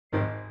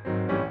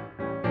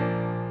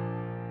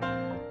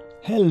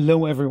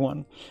Hello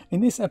everyone!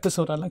 In this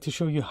episode I'd like to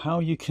show you how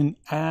you can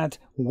add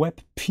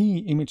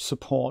WebP image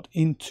support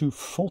into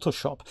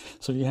Photoshop.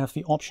 So you have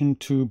the option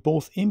to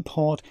both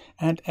import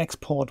and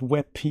export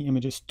WebP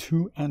images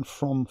to and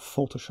from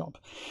Photoshop.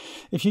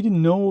 If you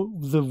didn't know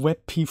the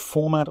WebP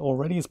format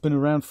already, it's been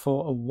around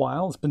for a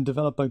while. It's been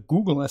developed by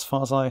Google as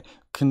far as I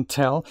can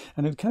tell,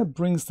 and it kind of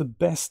brings the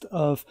best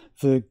of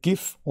the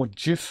GIF or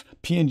GIF,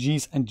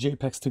 PNGs and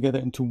JPEGs together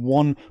into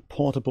one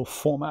portable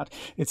format.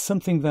 It's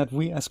something that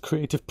we as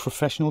creative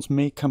professionals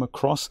may come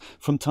across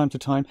from time to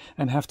time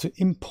and have to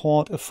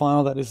import a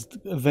file that is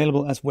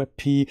available as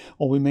WebP,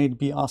 or we may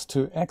be asked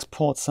to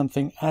export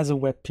something as a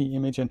WebP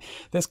image, and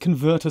there's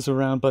converters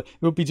around, but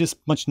it would be just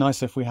much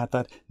nicer if we had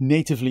that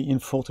natively in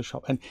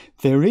Photoshop. And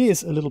there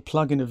is a little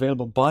plugin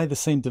available by the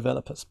same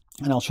developers,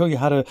 and I'll show you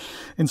how to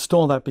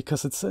install that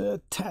because it's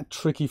a tad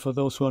tricky for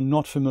those who are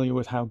not familiar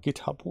with how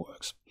GitHub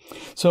works.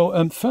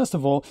 So first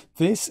of all,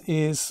 this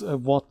is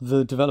what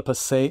the developers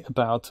say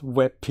about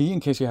WebP, in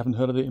case you haven't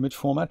heard of the image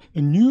format.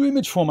 A new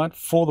image format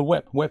for the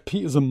web.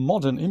 WebP is a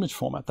modern image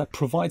format that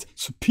provides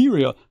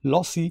superior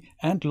lossy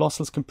and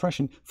lossless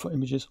compression for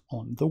images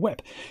on the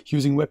web.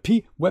 Using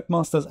WebP,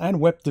 webmasters and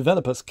web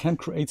developers can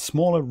create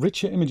smaller,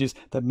 richer images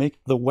that make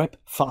the web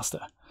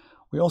faster.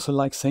 We also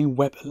like saying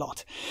web a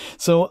lot.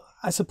 So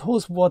I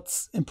suppose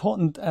what's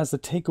important as the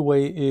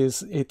takeaway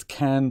is it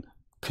can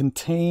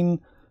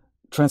contain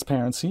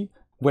transparency.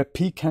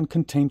 WebP can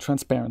contain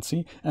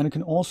transparency, and it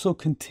can also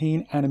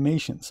contain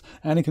animations,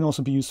 and it can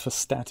also be used for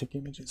static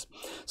images.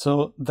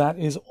 So that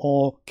is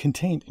all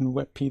contained in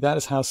WebP. That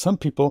is how some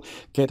people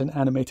get an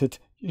animated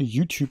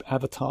YouTube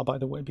avatar, by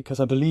the way, because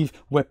I believe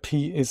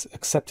WebP is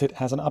accepted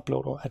as an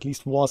upload, or at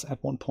least was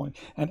at one point,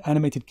 and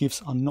animated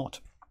GIFs are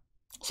not.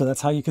 So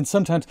that's how you can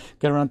sometimes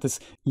get around this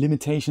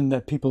limitation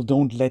that people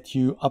don't let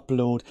you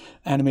upload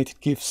animated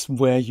GIFs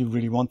where you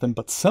really want them,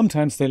 but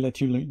sometimes they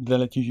let you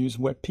use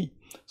WebP.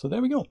 So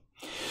there we go.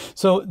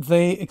 So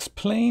they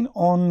explain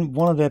on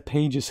one of their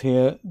pages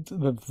here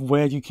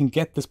where you can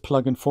get this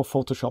plugin for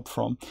Photoshop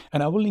from.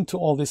 And I will link to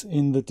all this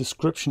in the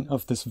description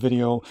of this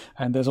video.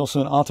 And there's also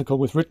an article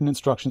with written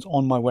instructions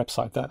on my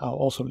website that I'll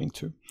also link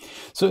to.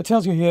 So it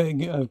tells you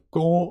here,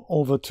 go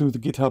over to the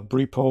GitHub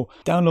repo,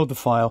 download the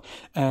file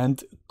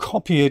and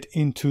copy it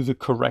into the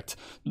correct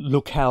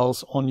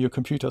locales on your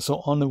computer.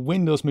 So on a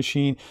Windows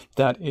machine,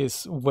 that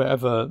is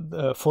wherever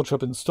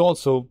Photoshop is installed.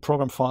 So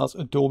program files,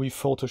 Adobe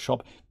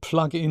Photoshop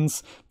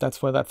plugins,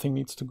 that's where that thing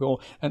needs to go.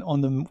 And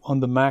on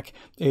the Mac,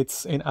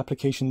 it's in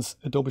applications,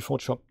 Adobe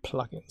Photoshop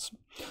plugins.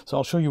 So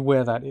I'll show you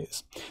where that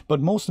is.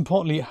 But most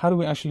importantly, how do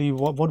we actually,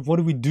 what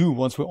do we do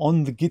once we're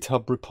on the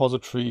GitHub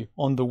repository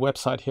on the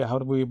website here?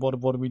 What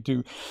do we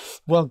do?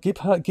 Well,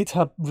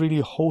 GitHub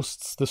really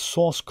hosts the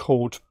source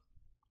code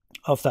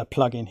of that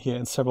plugin here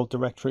in several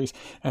directories,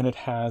 and it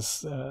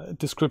has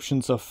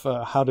descriptions of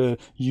how to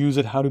use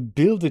it, how to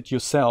build it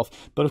yourself.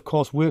 But of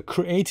course, we're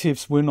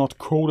creatives, we're not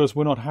coders,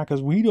 we're not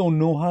hackers, we don't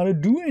know how to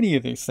do any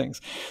of these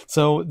things.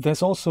 So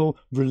there's also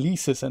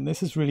releases, and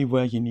this is really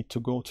where you need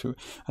to go to.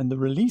 And the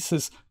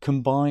releases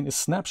combine a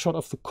snapshot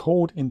of the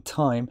code in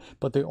time,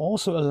 but they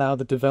also allow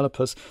the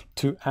developers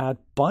to add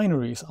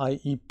binaries,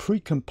 i.e.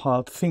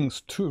 precompiled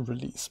things to a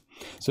release.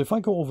 So if I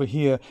go over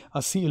here,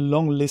 I see a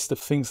long list of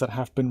things that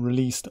have been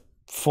released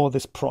for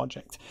this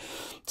project.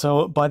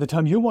 So by the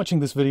time you're watching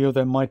this video,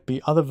 there might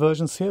be other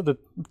versions here. The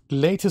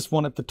latest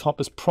one at the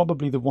top is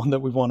probably the one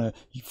that we want to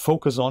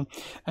focus on,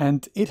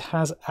 and it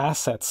has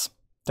assets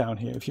down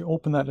here. If you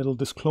open that little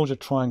disclosure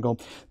triangle,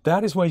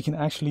 that is where you can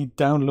actually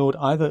download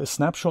either a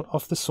snapshot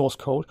of the source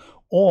code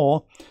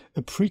or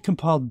a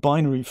precompiled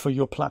binary for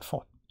your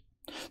platform.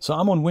 So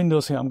I'm on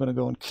Windows here. I'm going to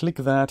go and click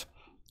that,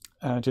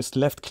 just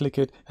left click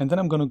it, and then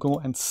I'm going to go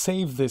and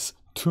save this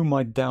to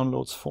my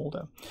downloads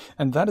folder.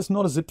 And that is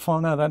not a zip file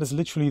now, that is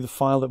literally the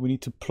file that we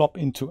need to plop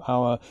into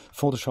our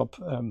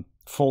Photoshop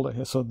folder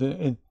here. So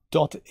the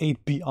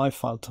 .8bi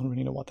file, don't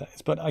really know what that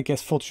is, but I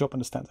guess Photoshop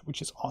understands it,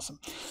 which is awesome.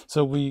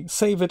 So we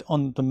save it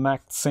on the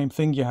Mac, same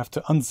thing, you have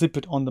to unzip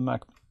it on the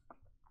Mac.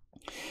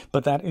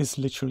 But that is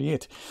literally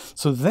it.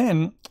 So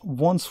then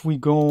once we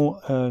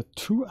go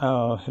to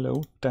our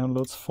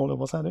downloads folder,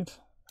 was that it?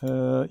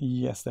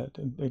 Yes,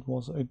 it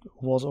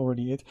was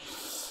already it.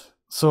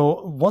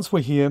 So once we're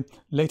here,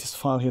 latest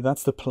file here,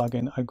 that's the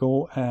plugin. I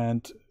go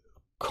and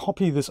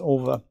copy this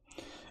over,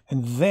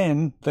 and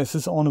then this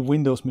is on a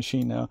Windows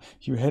machine now.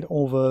 You head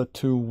over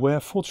to where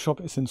Photoshop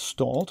is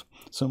installed.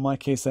 So in my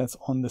case, that's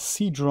on the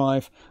C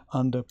drive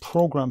under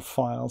Program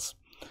Files,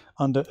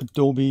 under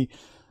Adobe,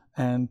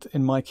 and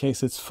in my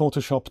case, it's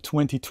Photoshop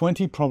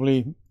 2020,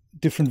 probably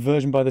different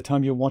version by the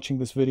time you're watching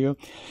this video.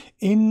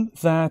 In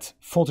that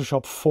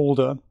Photoshop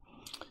folder,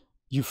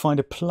 you find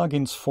a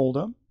plugins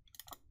folder.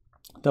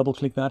 Double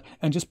click that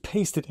and just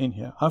paste it in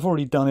here. I've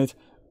already done it.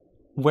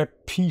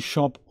 WebP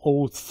Shop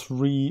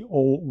 030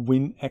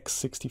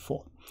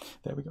 WinX64.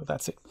 There we go,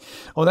 that's it.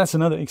 Oh, that's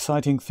another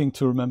exciting thing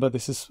to remember.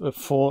 This is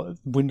for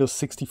Windows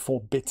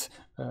 64-bit.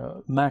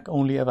 Mac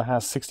only ever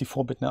has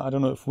 64-bit now. I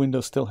don't know if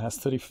Windows still has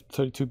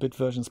 32-bit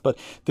versions, but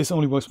this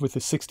only works with the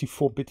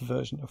 64-bit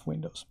version of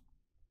Windows.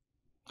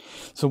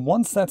 So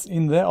once that's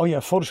in there, oh yeah,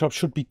 Photoshop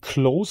should be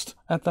closed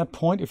at that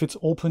point. If it's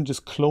open,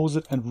 just close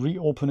it and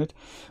reopen it.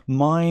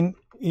 Mine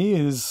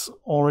is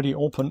already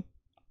open.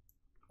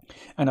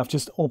 And I've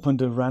just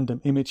opened a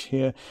random image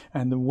here.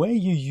 And the way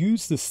you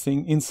use this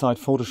thing inside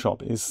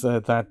Photoshop is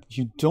that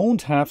you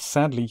don't have,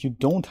 sadly, you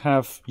don't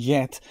have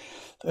yet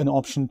an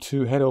option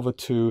to head over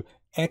to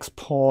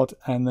export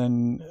and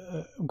then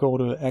go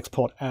to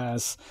export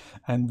as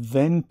and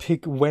then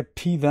pick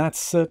WebP.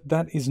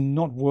 That is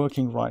not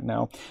working right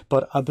now,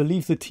 but I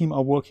believe the team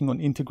are working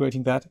on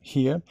integrating that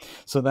here.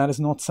 So that is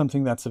not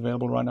something that's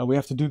available right now. We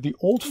have to do the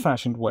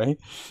old-fashioned way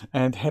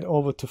and head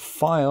over to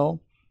File,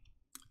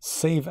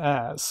 Save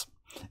As.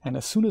 And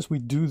as soon as we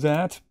do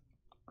that,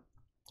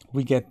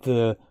 we get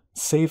the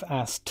Save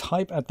As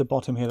type at the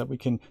bottom here that we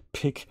can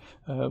pick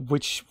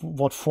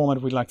what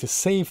format we'd like to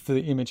save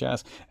the image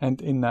as.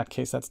 And in that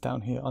case, that's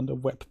down here under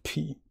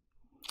WebP.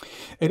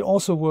 It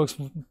also works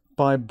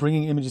by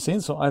bringing images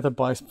in, so either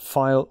by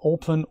file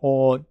open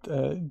or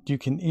you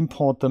can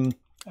import them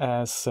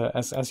as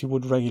you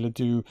would regularly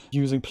do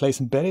using place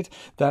embedded.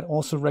 That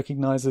also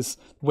recognizes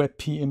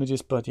WebP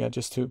images, but yeah,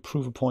 just to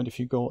prove a point, if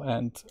you go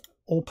and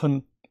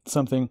open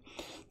something,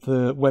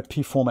 the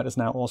WebP format is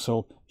now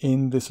also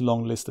in this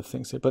long list of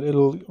things here, but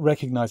it'll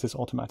recognize this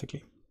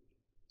automatically.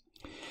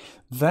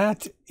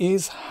 That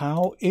is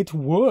how it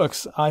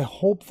works. I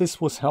hope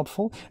this was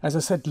helpful. As I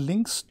said,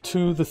 links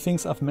to the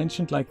things I've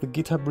mentioned, like the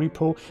GitHub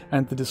repo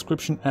and the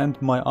description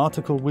and my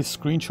article with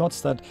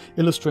screenshots that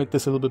illustrate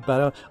this a little bit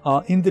better,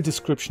 are in the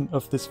description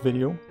of this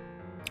video.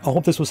 I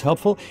hope this was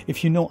helpful.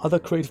 If you know other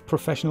creative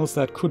professionals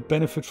that could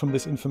benefit from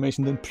this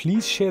information, then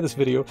please share this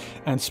video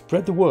and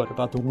spread the word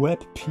about the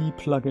WebP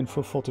plugin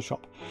for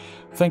Photoshop.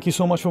 Thank you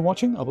so much for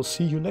watching. I will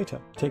see you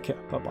later. Take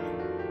care.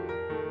 Bye-bye.